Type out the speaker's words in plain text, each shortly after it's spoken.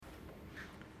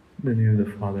In the name of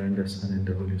the Father, and the Son, and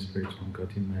the Holy Spirit, one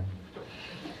God, Amen.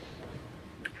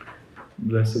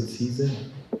 Blessed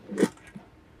season,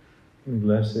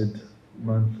 blessed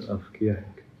month of Kiahk.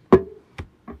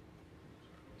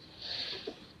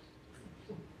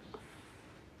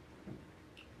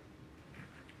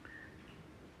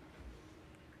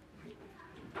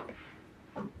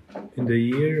 In the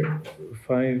year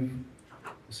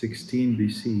 516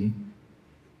 BC,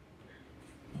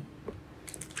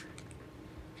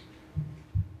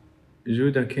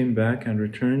 Judah came back and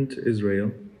returned to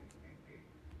Israel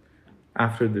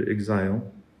after the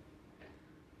exile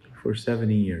for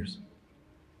 70 years.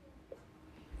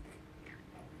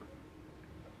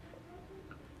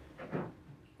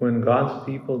 When God's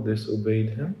people disobeyed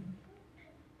him,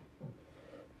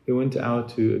 they went out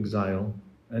to exile,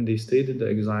 and they stayed in the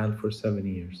exile for 7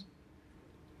 years.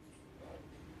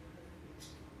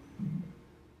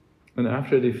 And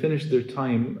after they finished their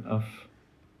time of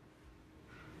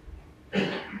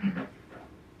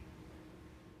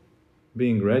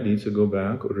being ready to go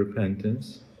back, or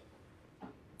repentance,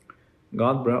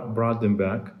 God brought them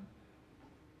back.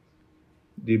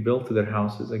 They built their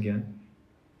houses again.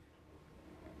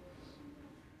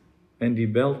 And they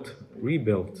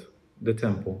rebuilt the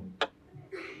temple.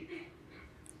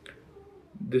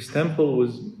 This temple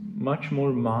was much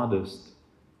more modest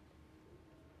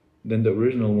than the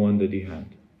original one that he had.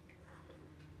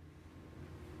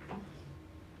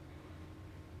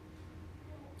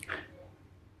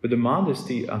 But the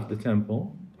modesty of the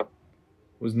temple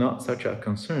was not such a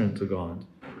concern to God.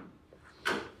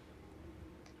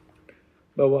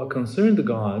 But what concerned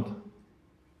God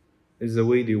is the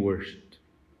way they worshipped.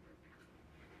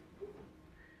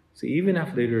 So even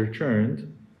after they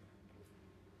returned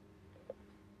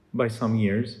by some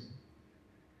years,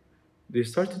 they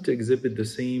started to exhibit the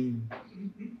same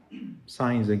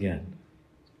signs again.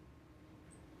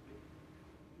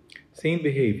 Same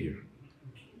behavior.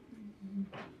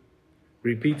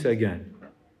 Repeats again.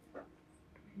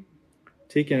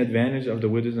 Taking advantage of the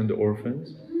widows and the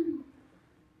orphans.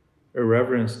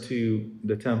 Irreverence to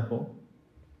the temple.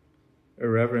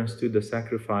 Irreverence to the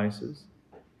sacrifices.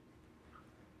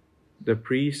 The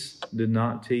priests did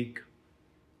not take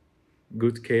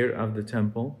good care of the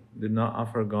temple, did not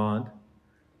offer God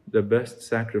the best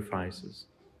sacrifices.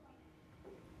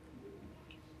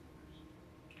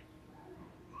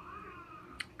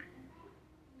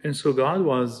 And so God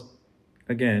was,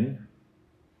 again,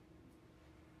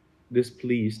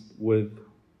 displeased with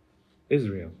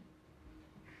Israel.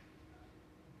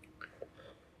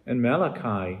 And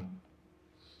Malachi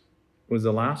was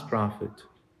the last prophet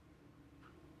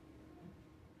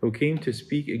who came to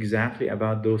speak exactly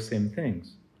about those same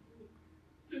things,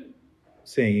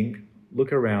 saying,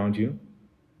 look around you,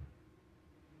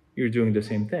 you're doing the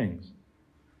same things.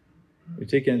 You're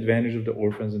taking advantage of the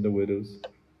orphans and the widows.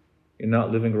 You're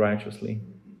not living righteously.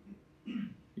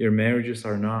 Your marriages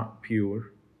are not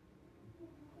pure.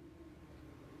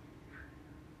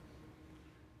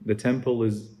 The temple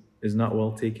is not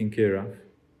well taken care of.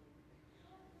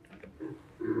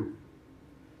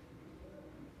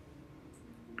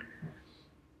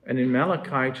 And in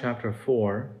Malachi chapter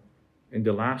 4, in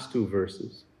the last 2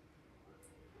 verses,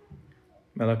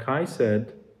 Malachi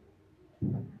said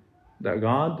that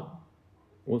God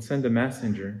will send a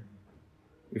messenger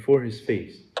before his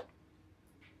face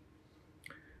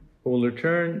who will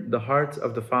return the hearts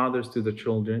of the fathers to the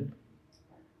children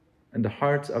and the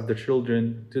hearts of the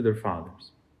children to their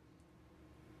fathers.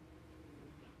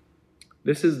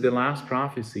 This is the last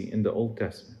prophecy in the Old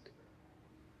Testament.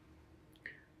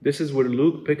 This is where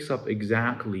Luke picks up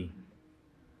exactly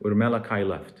where Malachi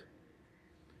left.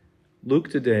 Luke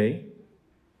today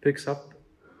picks up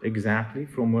exactly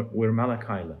from where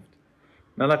Malachi left.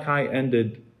 Malachi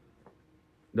ended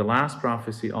the last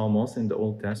prophecy almost in the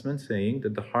Old Testament, saying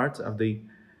that the hearts of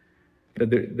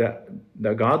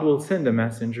that God will send a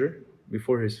messenger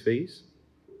before his face,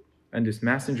 and this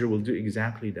messenger will do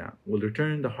exactly that. Will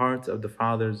return the hearts of the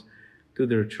fathers to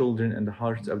their children and the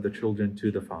hearts of the children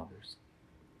to the fathers.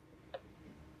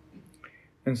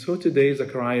 And so today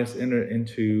Zacharias entered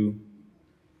into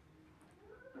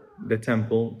the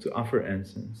temple to offer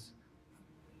incense.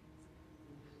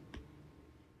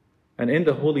 And in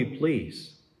the holy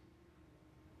place,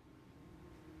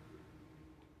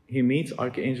 he meets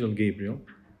Archangel Gabriel,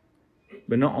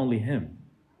 but not only him.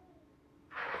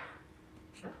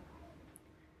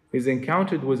 He's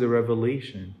encountered with a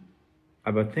revelation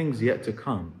about things yet to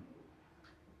come.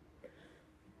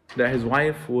 That his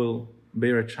wife will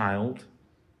bear a child,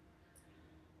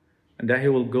 and that he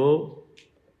will go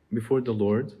before the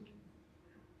Lord,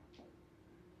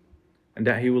 and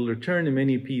that he will return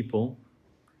many people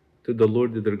to the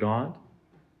Lord their God,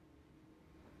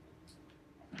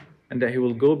 and that he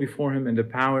will go before him in the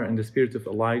power and the spirit of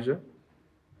Elijah,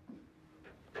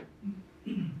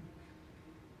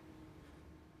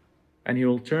 and he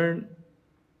will turn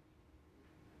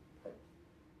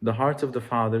the hearts of the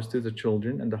fathers to the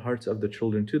children, and the hearts of the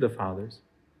children to the fathers,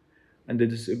 and the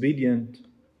disobedient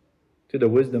to the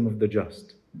wisdom of the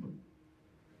just,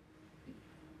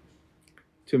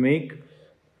 to make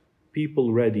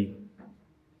people ready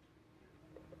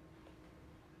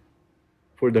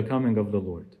for the coming of the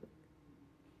Lord.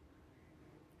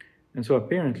 And so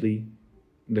apparently,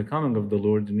 the coming of the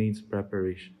Lord needs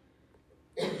preparation.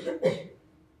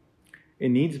 It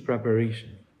needs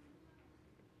preparation.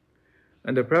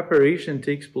 And the preparation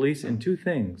takes place in two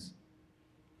things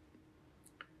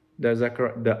that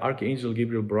the Archangel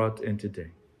Gabriel brought in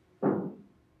today.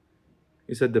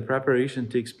 He said the preparation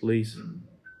takes place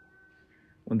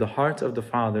when the hearts of the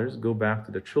fathers go back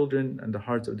to the children, and the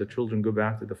hearts of the children go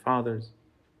back to the fathers,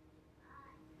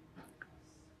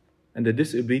 and the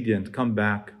disobedient come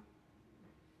back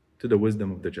to the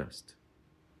wisdom of the just.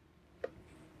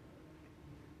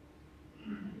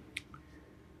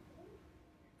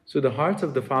 So the hearts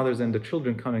of the fathers and the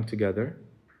children coming together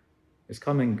is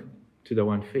coming to the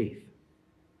one faith.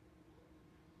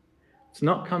 It's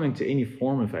not coming to any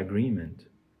form of agreement,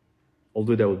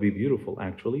 although that would be beautiful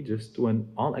actually, just when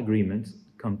all agreements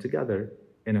come together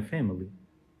in a family.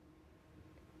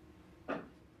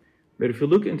 But if you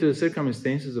look into the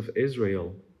circumstances of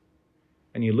Israel,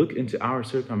 and you look into our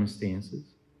circumstances,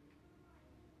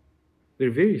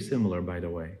 they're very similar, by the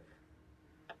way.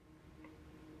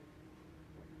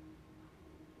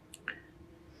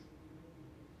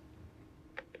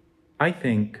 I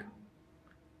think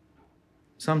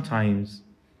sometimes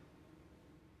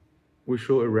we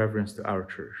show irreverence to our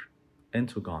church and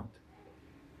to God.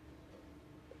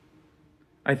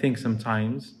 I think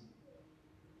sometimes,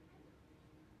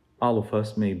 all of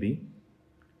us maybe,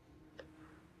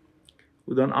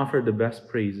 we don't offer the best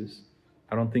praises.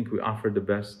 I don't think we offer the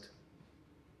best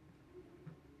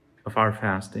of our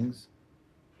fastings.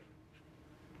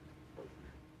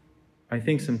 I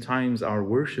think sometimes our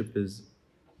worship is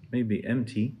maybe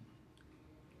empty.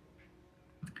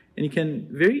 And you can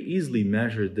very easily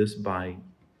measure this by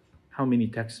how many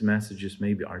text messages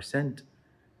maybe are sent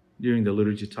during the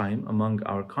liturgy time among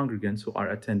our congregants who are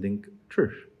attending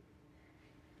church.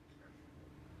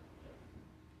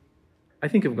 I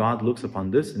think if God looks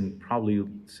upon this and probably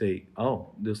say, oh,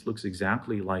 this looks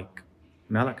exactly like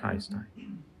Malachi's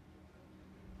time.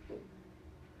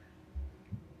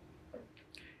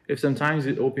 If sometimes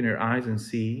you open your eyes and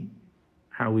see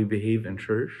how we behave in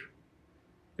church,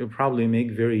 you'll probably make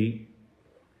very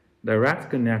direct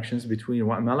connections between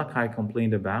what Malachi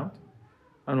complained about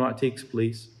and what takes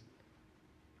place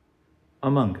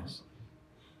among us.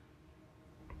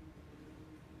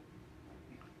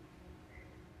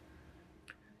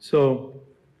 So,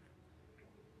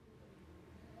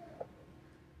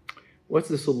 what's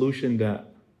the solution that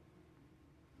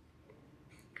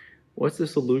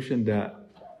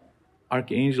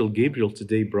Archangel Gabriel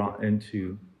today brought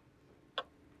into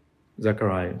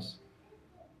Zacharias?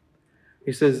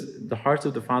 He says the hearts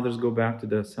of the fathers go back to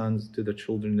the sons, to the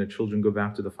children go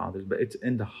back to the fathers, but it's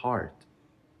in the heart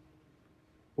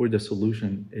where the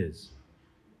solution is.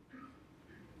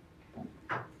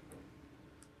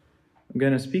 I'm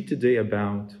going to speak today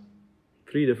about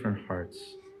 3 different hearts.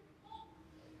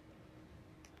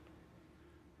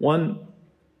 One,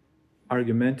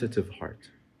 argumentative heart.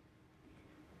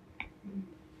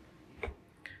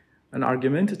 An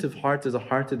argumentative heart is a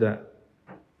heart that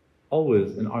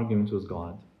always in argument with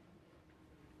God.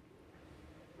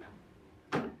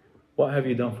 What have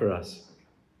you done for us?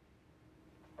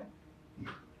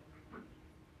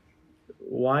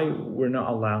 Why we're not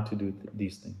allowed to do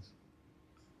these things?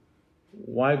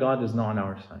 Why God is not on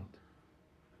our side?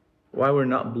 Why we're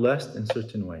not blessed in a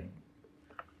certain way?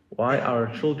 Why our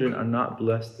children are not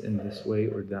blessed in this way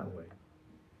or that way?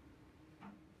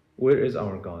 Where is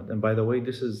our God? And by the way,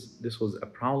 this was a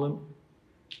problem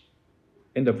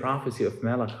in the prophecy of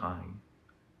Malachi.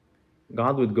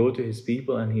 God would go to his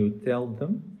people and he would tell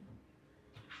them,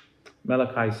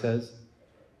 Malachi says,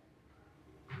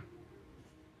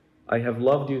 I have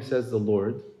loved you, says the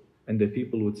Lord. And the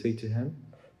people would say to him,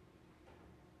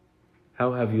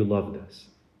 how have you loved us?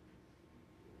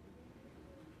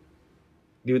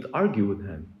 They would argue with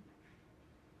him.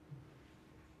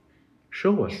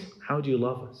 Show us, how do you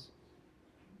love us?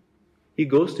 He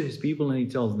goes to his people and he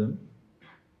tells them,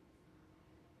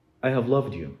 I have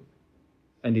loved you.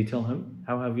 And they tell him,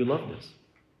 how have you loved us?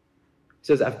 He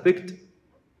says, I've picked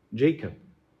Jacob.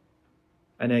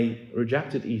 and I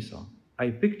rejected Esau.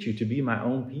 I picked you to be my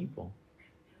own people.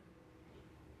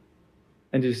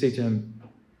 And you say to him,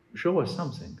 show us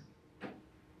something.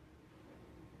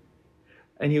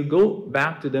 And you go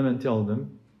back to them and tell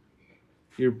them,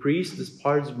 your priest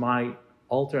disparaged my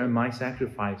altar and my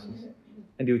sacrifices.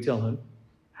 And you tell him,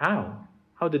 how?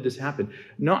 How did this happen?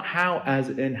 Not how as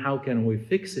in how can we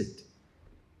fix it,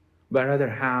 but rather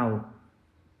how.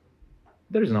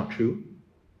 That is not true.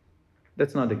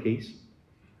 That's not the case.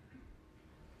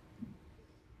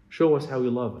 Show us how you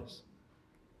love us.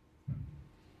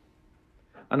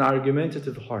 An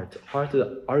argumentative heart, a heart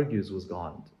that argues with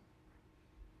God.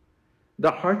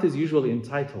 That heart is usually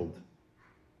entitled.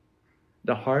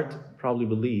 The heart probably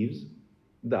believes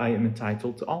that I am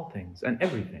entitled to all things and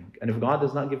everything. And if God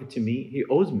does not give it to me, He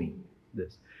owes me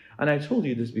this. And I told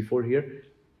you this before here.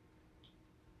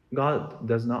 God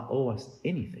does not owe us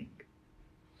anything.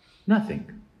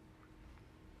 Nothing.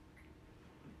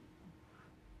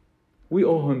 We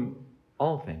owe Him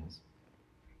all things.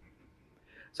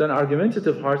 So an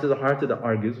argumentative heart is a heart that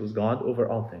argues with God over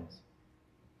all things.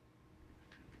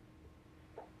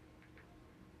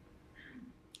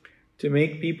 To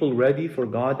make people ready for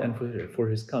God and for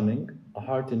His coming, a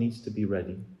heart needs to be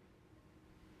ready.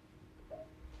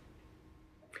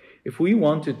 If we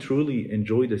want to truly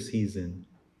enjoy the season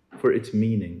for its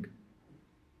meaning,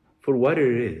 for what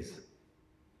it is,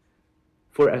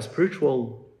 for a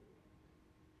spiritual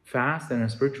fast and a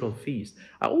spiritual feast,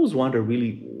 I always wonder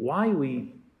really why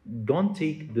we don't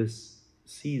take this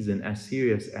season as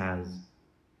serious as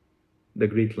the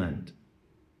Great Lent.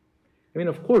 I mean,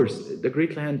 of course, the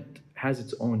Great Lent has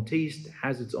its own taste,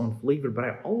 has its own flavor, but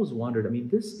I always wondered, I mean,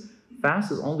 this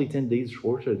fast is only 10 days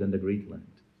shorter than the Great Lent.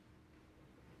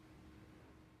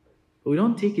 But we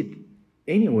don't take it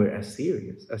anywhere as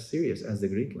serious as the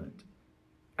Great Lent.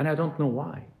 And I don't know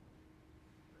why.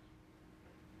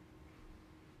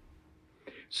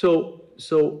 So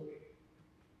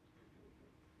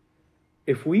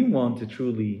if we want to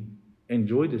truly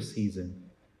enjoy the season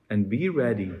and be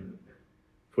ready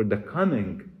for the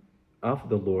coming of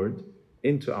the Lord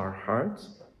into our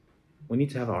hearts, we need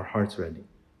to have our hearts ready.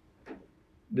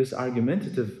 This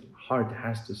argumentative heart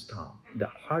has to stop. The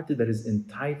heart that is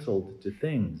entitled to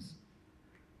things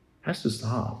has to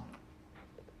stop.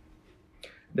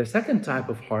 The second type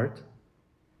of heart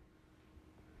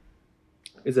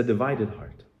is a divided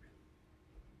heart.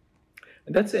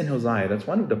 And that's in Hosea. That's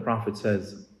one of the prophets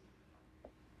says,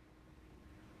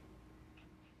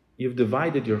 you've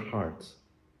divided your hearts.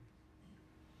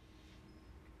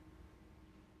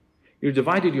 You've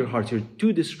divided your hearts. You're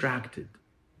too distracted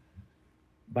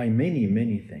by many,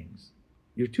 many things.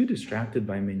 You're too distracted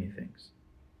by many things.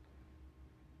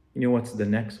 You know what's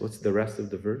the rest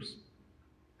of the verse?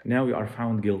 Now you are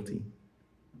found guilty.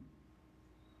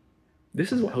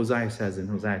 This is what Hosea says in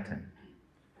Hosea 10.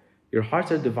 Your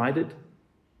hearts are divided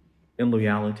in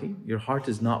loyalty. Your heart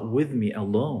is not with me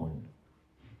alone.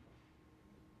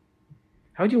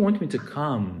 How do you want me to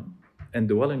come and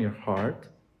dwell in your heart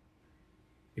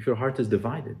if your heart is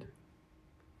divided?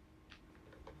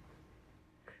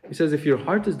 He says, if your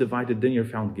heart is divided, then you're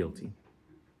found guilty.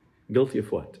 Guilty of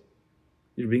what?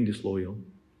 You're being disloyal.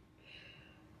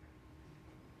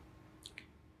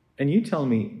 And you tell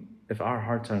me if our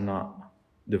hearts are not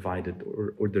divided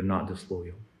or they're not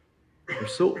disloyal. We're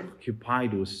so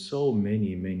occupied with so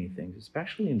many, many things,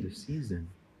 especially in this season.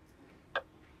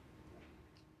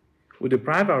 We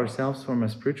deprive ourselves from a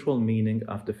spiritual meaning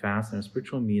of the fast and a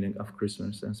spiritual meaning of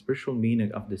Christmas and a spiritual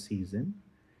meaning of the season,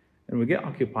 and we get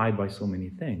occupied by so many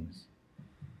things.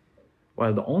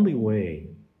 While the only way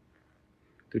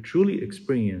to truly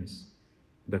experience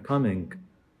the coming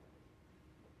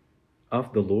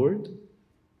of the Lord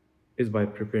is by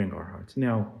preparing our hearts.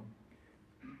 Now,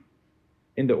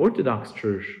 in the Orthodox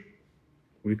Church,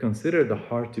 we consider the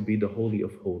heart to be the Holy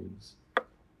of Holies.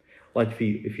 Like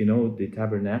if you know the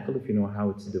tabernacle, if you know how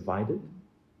it's divided,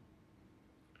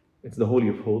 it's the Holy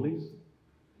of Holies,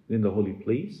 then the holy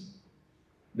place,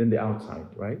 then the outside,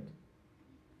 right?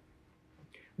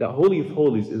 The Holy of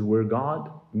Holies is where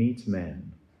God meets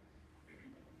man.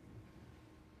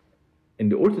 In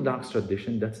the Orthodox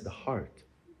tradition, that's the heart.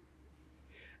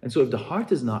 And so if the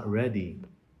heart is not ready,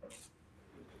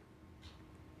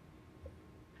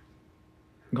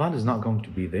 God is not going to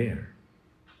be there.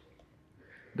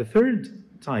 The third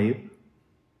type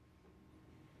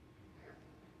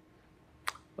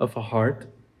of a heart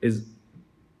is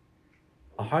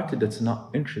a heart that's not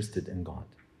interested in God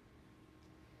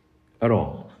at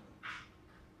all.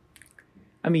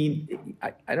 I mean,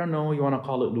 I don't know, you want to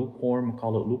call it lukewarm,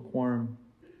 call it lukewarm.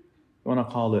 You want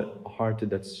to call it a heart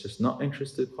that's just not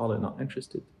interested, call it not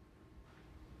interested.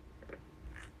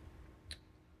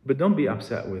 But don't be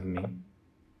upset with me.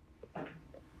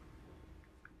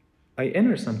 I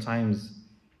enter sometimes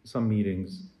some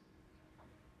meetings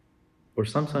or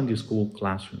some Sunday school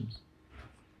classrooms,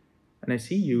 and I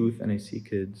see youth and I see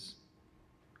kids,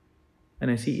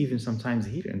 and I see even sometimes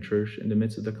here in church, in the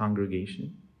midst of the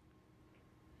congregation,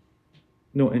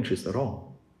 no interest at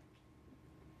all.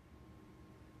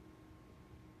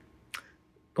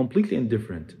 Completely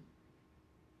indifferent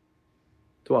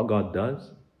to what God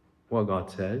does, what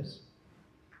God says,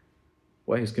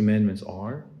 what His commandments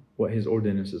are, what His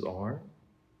ordinances are,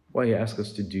 what He asks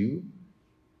us to do.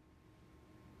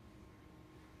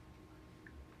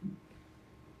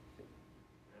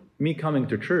 Me coming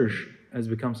to church has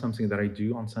become something that I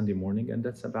do on Sunday morning, and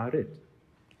that's about it.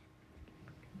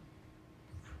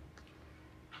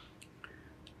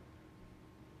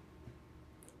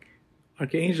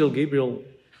 Archangel Gabriel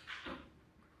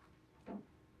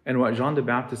and what John the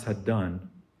Baptist had done,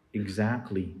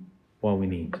 exactly what we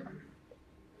need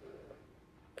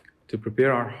to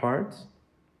prepare our hearts,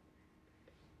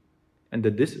 and the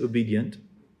disobedient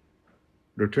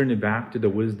return it back to the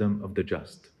wisdom of the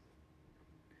just,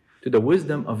 to the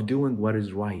wisdom of doing what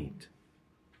is right.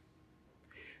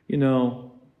 You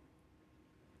know,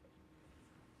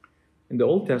 in the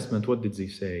Old Testament, what did He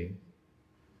say?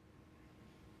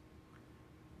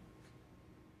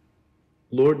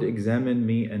 Lord, examine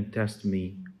me and test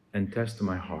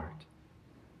my heart.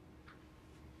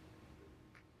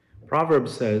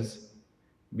 Proverbs says,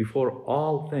 before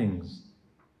all things,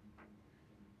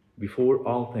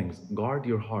 guard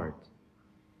your heart.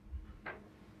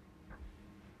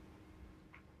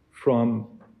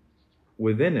 From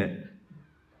within it,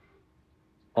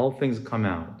 all things come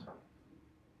out.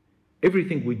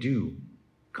 Everything we do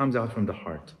comes out from the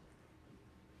heart.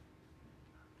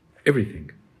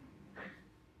 Everything.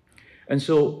 And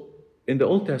so, in the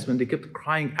Old Testament, they kept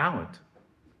crying out,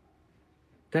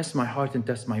 test my heart and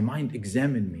test my mind,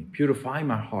 examine me, purify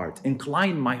my heart,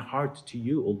 incline my heart to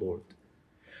you, O Lord.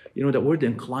 You know, that word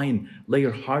incline, let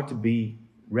your heart be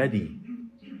ready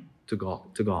to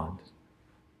God.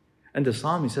 And the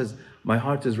Psalm, he says, my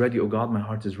heart is ready, O God, my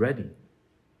heart is ready.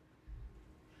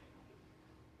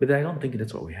 But I don't think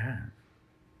that's what we have.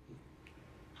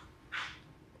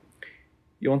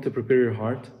 You want to prepare your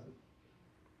heart?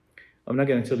 I'm not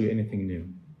going to tell you anything new.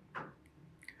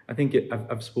 I think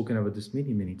I've spoken about this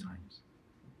many, many times.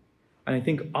 And I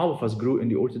think all of us grew in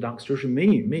the Orthodox Church, and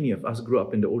many of us grew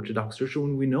up in the Orthodox Church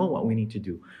when we know what we need to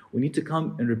do. We need to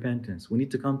come in repentance. We need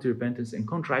to come to repentance in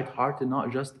contrite heart and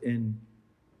not just in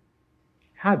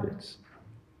habits.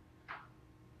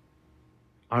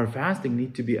 Our fasting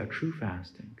needs to be a true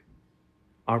fasting.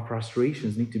 Our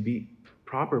prostrations need to be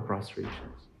proper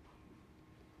prostrations.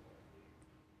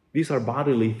 These are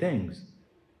bodily things,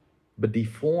 but they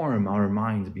form our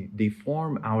minds, they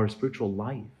form our spiritual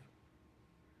life.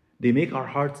 They make our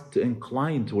hearts to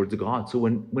incline towards God. So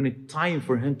when it's time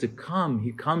for Him to come,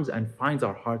 He comes and finds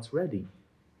our hearts ready.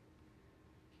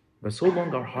 But so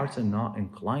long our hearts are not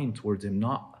inclined towards Him,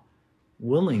 not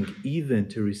willing even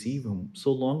to receive Him,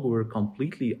 so long we're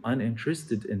completely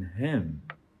uninterested in Him,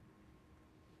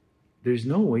 there's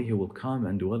no way He will come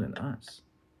and dwell in us.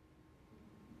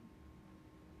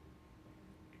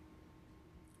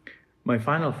 My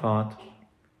final thought,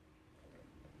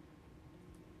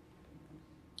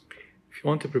 if you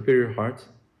want to prepare your heart,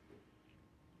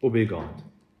 obey God.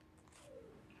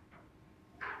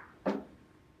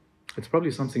 It's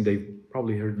probably something they've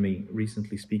probably heard me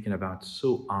recently speaking about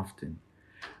so often.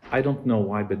 I don't know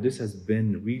why, but this has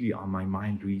been really on my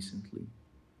mind recently.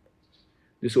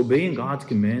 Disobeying God's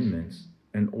commandments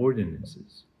and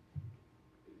ordinances.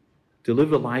 To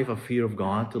live a life of fear of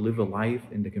God, to live a life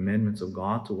in the commandments of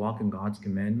God, to walk in God's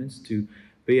commandments, to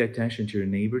pay attention to your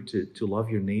neighbor, to love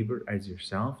your neighbor as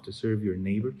yourself, to serve your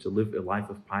neighbor, to live a life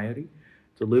of piety,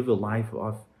 to live a life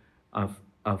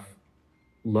of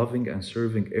loving and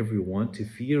serving everyone, to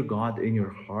fear God in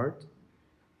your heart,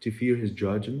 to fear His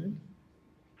judgment.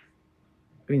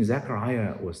 I mean,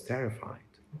 Zechariah was terrified.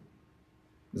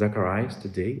 Zacharias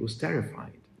today was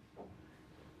terrified.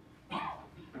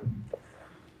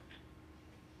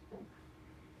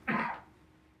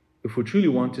 If we truly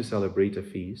want to celebrate a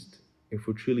feast, if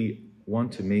we truly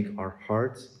want to make our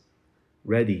hearts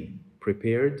ready,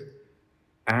 prepared,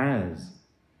 as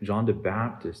John the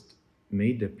Baptist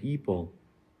made the people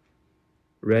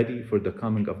ready for the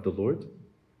coming of the Lord,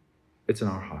 it's in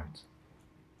our hearts.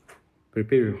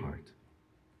 Prepare your heart.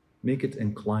 Make it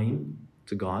incline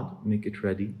to God. Make it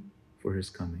ready for His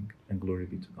coming. And glory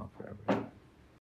be to God forever.